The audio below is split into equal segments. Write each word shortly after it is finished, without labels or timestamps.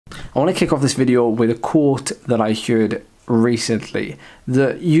I want to kick off this video with a quote that I heard recently,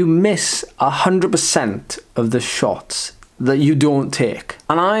 that you miss 100% of the shots that you don't take.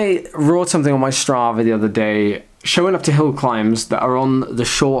 And I wrote something on my Strava the other day showing up to hill climbs that are on the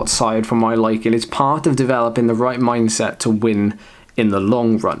short side for my liking. It's part of developing the right mindset to win in the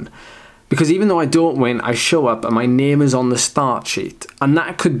long run. Because even though I don't win, I show up and my name is on the start sheet. And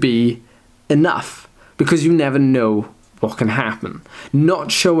that could be enough, because you never know what can happen.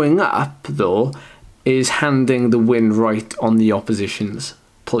 Not showing up, though, is handing the win right on the opposition's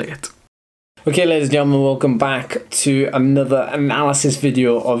plate. Okay, ladies and gentlemen, welcome back to another analysis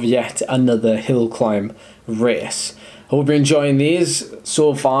video of yet another hill climb race. Hope you're enjoying these.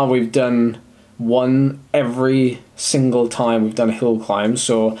 So far, we've done one every single time we've done a hill climb,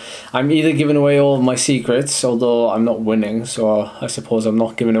 so I'm either giving away all of my secrets, although I'm not winning, so I suppose I'm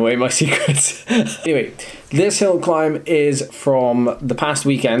not giving away my secrets. Anyway, this hill climb is from the past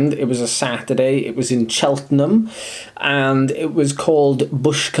weekend. It was a Saturday. It was in Cheltenham, and it was called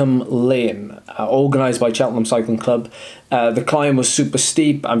Bushcombe Lane, organised by Cheltenham Cycling Club. The climb was super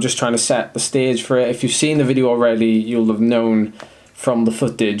steep. I'm just trying to set the stage for it. If you've seen the video already, you'll have known from the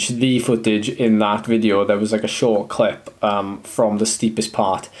footage in that video, there was like a short clip from the steepest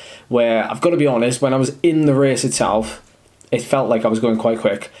part, where I've got to be honest, when I was in the race itself, it felt like I was going quite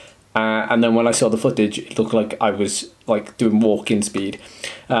quick. And then when I saw the footage, it looked like I was like doing walking speed.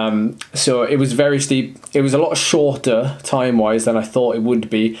 So it was very steep. It was a lot shorter time-wise than I thought it would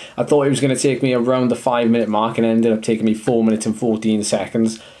be. I thought it was going to take me around the 5-minute mark, and it ended up taking me 4 minutes and 14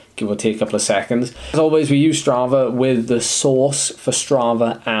 seconds. Give or take a couple of seconds. As always, we use Strava with the Source for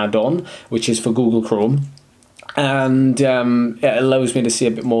Strava add-on, which is for Google Chrome, and it allows me to see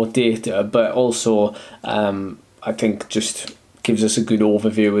a bit more data, but also I think just gives us a good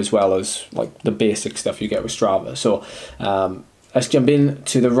overview as well as like the basic stuff you get with Strava. So let's jump in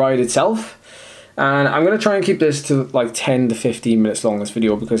to the ride itself, and I'm going to try and keep this to like 10 to 15 minutes long, this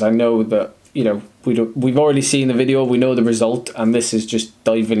video, because I know that, you know, we've already seen the video, we know the result, and this is just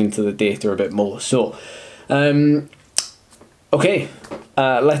diving into the data a bit more. So, okay,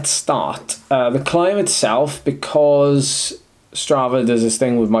 let's start. The climb itself, because Strava does this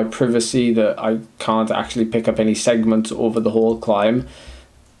thing with my privacy that I can't actually pick up any segments over the whole climb,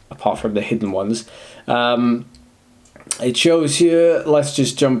 apart from the hidden ones. It shows here, let's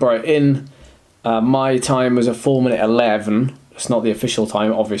just jump right in. My time was a 4:11. It's not the official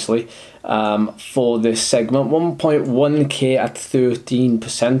time, obviously, for this segment. 1.1k at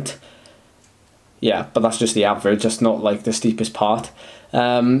 13%. Yeah, but that's just the average. That's not like the steepest part.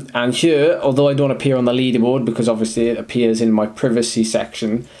 And here, although I don't appear on the leaderboard because obviously it appears in my privacy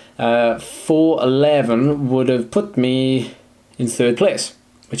section, 4:11 would have put me in 3rd place,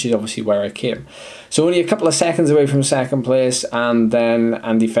 which is obviously where I came. So only a couple of seconds away from 2nd place, and then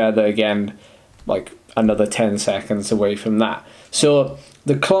Andy Feather again, like another 10 seconds away from that. So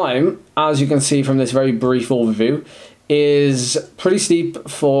the climb, as you can see from this very brief overview, is pretty steep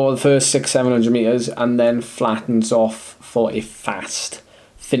for the first 600-700 meters, and then flattens off for a fast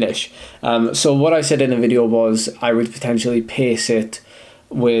finish. So what I said in the video was I would potentially pace it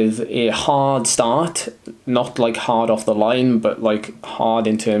with a hard start, not like hard off the line, but like hard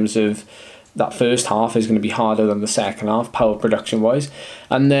in terms of that first half is going to be harder than the second half, power production wise,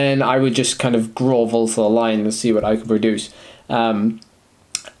 and then I would just kind of grovel to the line and see what I could produce. And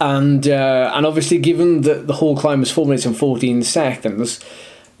obviously, given that the whole climb was 4 minutes and 14 seconds,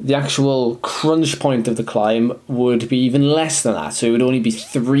 the actual crunch point of the climb would be even less than that. So it would only be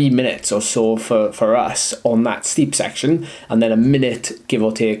 3 minutes or so for us on that steep section, and then a minute, give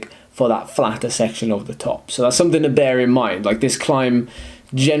or take, for that flatter section over the top. So that's something to bear in mind. Like, this climb,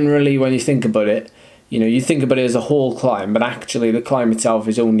 generally, when you think about it, you know, you think about it as a whole climb, but actually the climb itself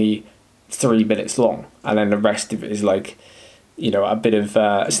is only 3 minutes long, and then the rest of it is like, you know, a bit of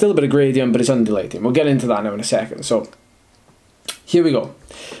still a bit of gradient, but it's undulating. We'll get into that now in a second. So here we go.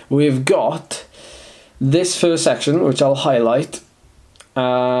 We've got this first section, which I'll highlight,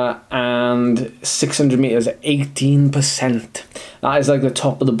 and 600 meters at 18%. That is like the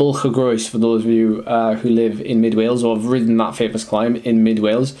top of the Bullcombe for those of you who live in mid Wales or have ridden that famous climb in mid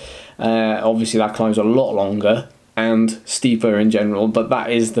Wales. Obviously that climb's a lot longer and steeper in general, but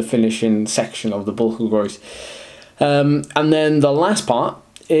that is the finishing section of the Bullcombe. And then the last part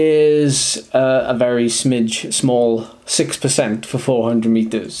is a very small 6% for 400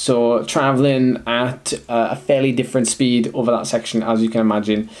 meters. So traveling at a fairly different speed over that section, as you can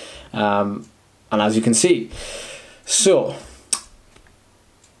imagine, and as you can see. So,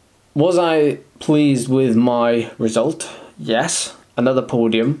 was I pleased with my result? Yes, another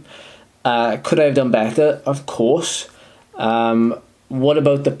podium. Could I have done better? Of course. what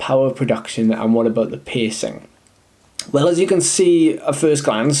about the power production and what about the pacing? Well, as you can see at first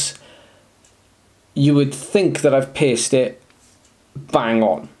glance, you would think that I've paced it bang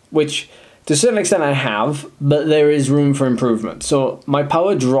on, which to a certain extent I have, but there is room for improvement. So my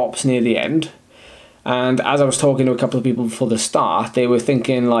power drops near the end, and as I was talking to a couple of people before the start, they were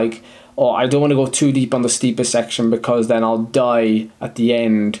thinking like, oh, I don't want to go too deep on the steeper section because then I'll die at the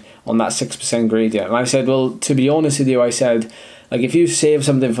end on that 6% gradient. And I said, well, to be honest with you, I said, like, if you save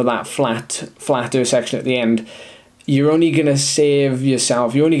something for that flatter section at the end, you're only going to save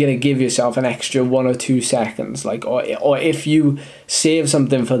yourself, you're only going to give yourself an extra 1 or 2 seconds. Like, or if you save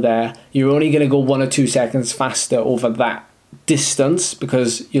something for there, you're only going to go 1 or 2 seconds faster over that distance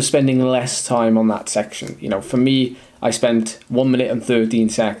because you're spending less time on that section. You know, for me, I spent 1 minute and 13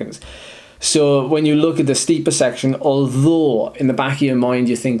 seconds. So when you look at the steeper section, although in the back of your mind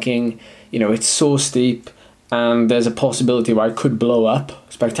you're thinking, you know, it's so steep and there's a possibility where I could blow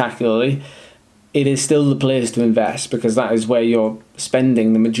up spectacularly, it is still the place to invest because that is where you're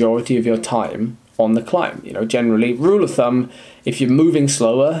spending the majority of your time on the climb. You know, generally, rule of thumb, if you're moving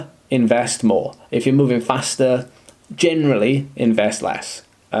slower, invest more. If you're moving faster, generally invest less.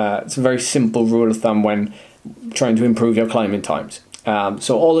 It's a very simple rule of thumb when trying to improve your climbing times.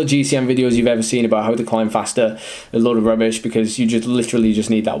 So all the GCM videos you've ever seen about how to climb faster, a load of rubbish because you just literally just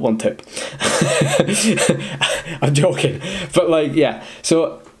need that one tip. I'm joking, but like, yeah.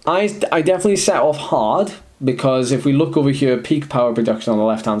 So I definitely set off hard because if we look over here, peak power production on the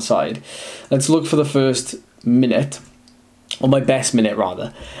left hand side, let's look for the first minute, or my best minute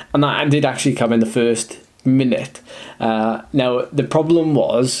rather, and that did actually come in the first minute. Now the problem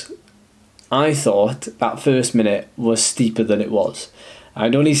was, I thought that first minute was steeper than it was.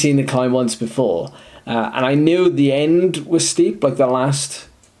 I'd only seen the climb once before, and I knew the end was steep, like the last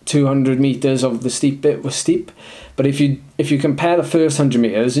 200 meters of the steep bit was steep. But if you compare the first 100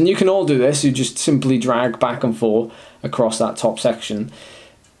 meters, and you can all do this, you just simply drag back and forth across that top section.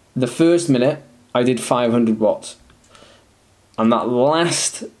 The first minute I did 500 watts, and that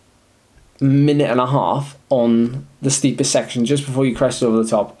last minute and a half on the steepest section just before you crest over the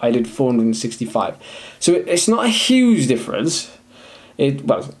top, I did 465. So it's not a huge difference.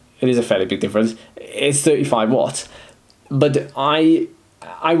 Well, it is a fairly big difference. It's 35 watts, but I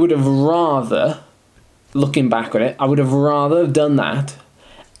would have rather, looking back on it, I would have rather done that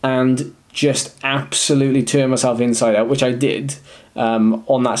and just absolutely turn myself inside out, which I did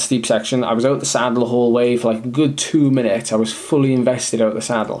on that steep section. I was out the saddle the whole way for like a good 2 minutes. I was fully invested out the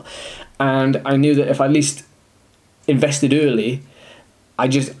saddle. And I knew that if I at least invested early,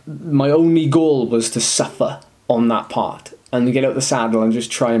 my only goal was to suffer on that part and get out the saddle and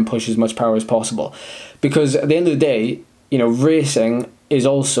just try and push as much power as possible. Because at the end of the day, you know, racing is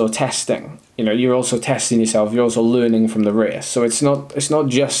also testing. You know, you're also testing yourself. You're also learning from the race. So it's not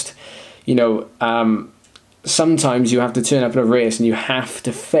just, you know, sometimes you have to turn up at a race and you have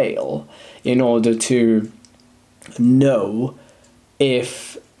to fail in order to know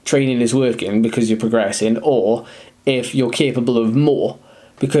if training is working because you're progressing, or if you're capable of more.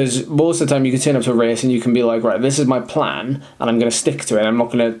 Because most of the time you can turn up to a race and you can be like, right, this is my plan and I'm going to stick to it. I'm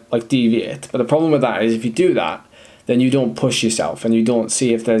not going to like deviate. But the problem with that is if you do that, then you don't push yourself and you don't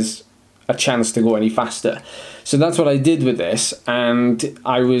see if there's a chance to go any faster. So that's what I did with this, and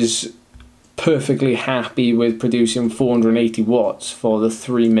I was perfectly happy with producing 480 watts for the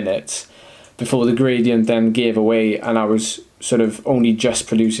 3 minutes before the gradient then gave away, and I was sort of only just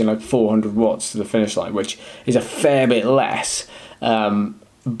producing like 400 watts to the finish line, which is a fair bit less.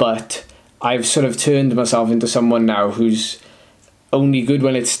 But I've sort of turned myself into someone now who's only good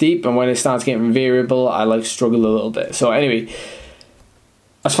when it's steep, and when it starts getting variable, I like struggle a little bit. So anyway,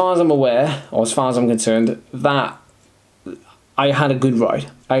 as far as I'm aware, or as far as I'm concerned, that I had a good ride.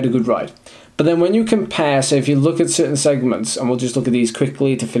 But then when you compare, so if you look at certain segments, and we'll just look at these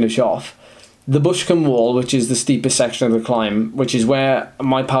quickly to finish off, the Bushcombe wall, which is the steepest section of the climb, which is where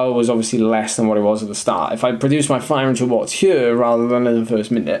my power was obviously less than what it was at the start. If I produced my 500 watts here rather than in the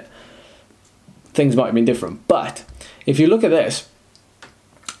first minute, things might have been different. But if you look at this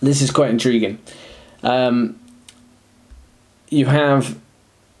is quite intriguing. You have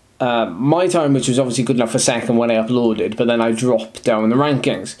my time, which was obviously good enough for second when I uploaded, but then I dropped down in the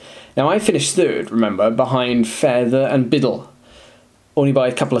rankings. Now I finished third, remember, behind Feather and Biddle, only by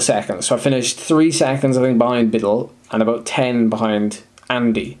a couple of seconds. So I finished 3 seconds, I think, behind Biddle and about 10 behind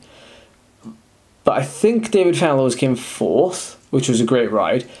Andy. But I think David Fellows came 4th, which was a great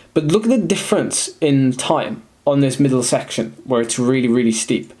ride. But look at the difference in time on this middle section where it's really, really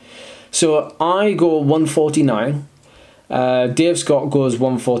steep. So I go 149. Dave Scott goes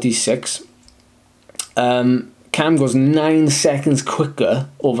 146. Cam goes 9 seconds quicker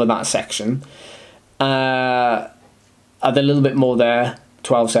over that section. A little bit more there,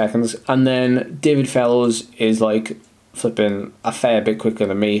 12 seconds. And then David Fellows is like flipping a fair bit quicker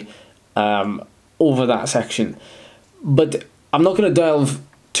than me over that section. But I'm not going to delve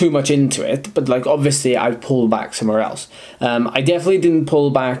too much into it, but like obviously I pulled back somewhere else. I definitely didn't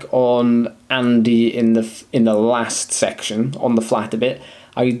pull back on Andy in the last section on the flatter bit.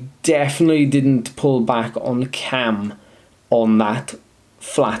 I definitely didn't pull back on Cam on that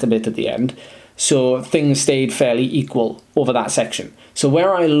flatter bit at the end. So things stayed fairly equal over that section. So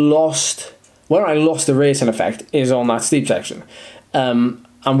where I lost the racing effect is on that steep section. And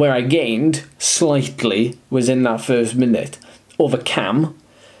where I gained slightly was in that first minute over Cam.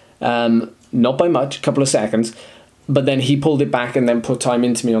 Not by much, a couple of seconds, but then he pulled it back and then put time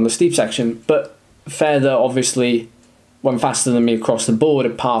into me on the steep section. But Feather obviously went faster than me across the board,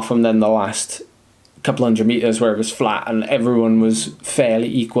 apart from then the last couple hundred meters where it was flat and everyone was fairly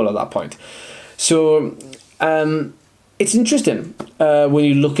equal at that point. So it's interesting when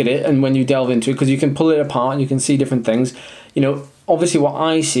you look at it and when you delve into it, because you can pull it apart and you can see different things. You know, obviously what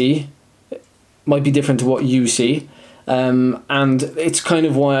I see might be different to what you see. And it's kind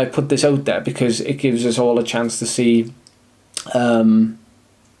of why I put this out there, because it gives us all a chance to see,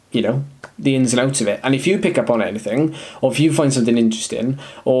 you know, the ins and outs of it. And if you pick up on anything, or if you find something interesting,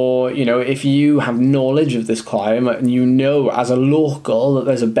 or, you know, if you have knowledge of this climb and you know as a local that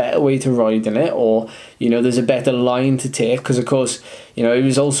there's a better way to ride in it, or, you know, there's a better line to take, because of course, you know, it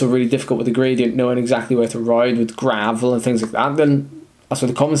was also really difficult with the gradient, knowing exactly where to ride with gravel and things like that, then that's what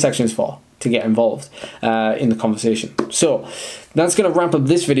the comment section is for, to get involved in the conversation. So that's going to wrap up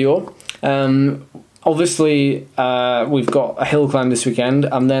this video. Obviously we've got a hill climb this weekend,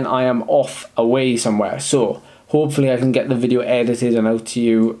 and then I am off away somewhere, so hopefully I can get the video edited and out to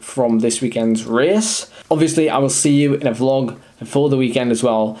you from this weekend's race. Obviously I will see you in a vlog for the weekend as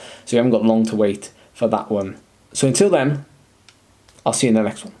well, so you haven't got long to wait for that one. So until then, I'll see you in the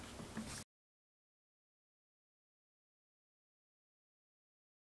next one.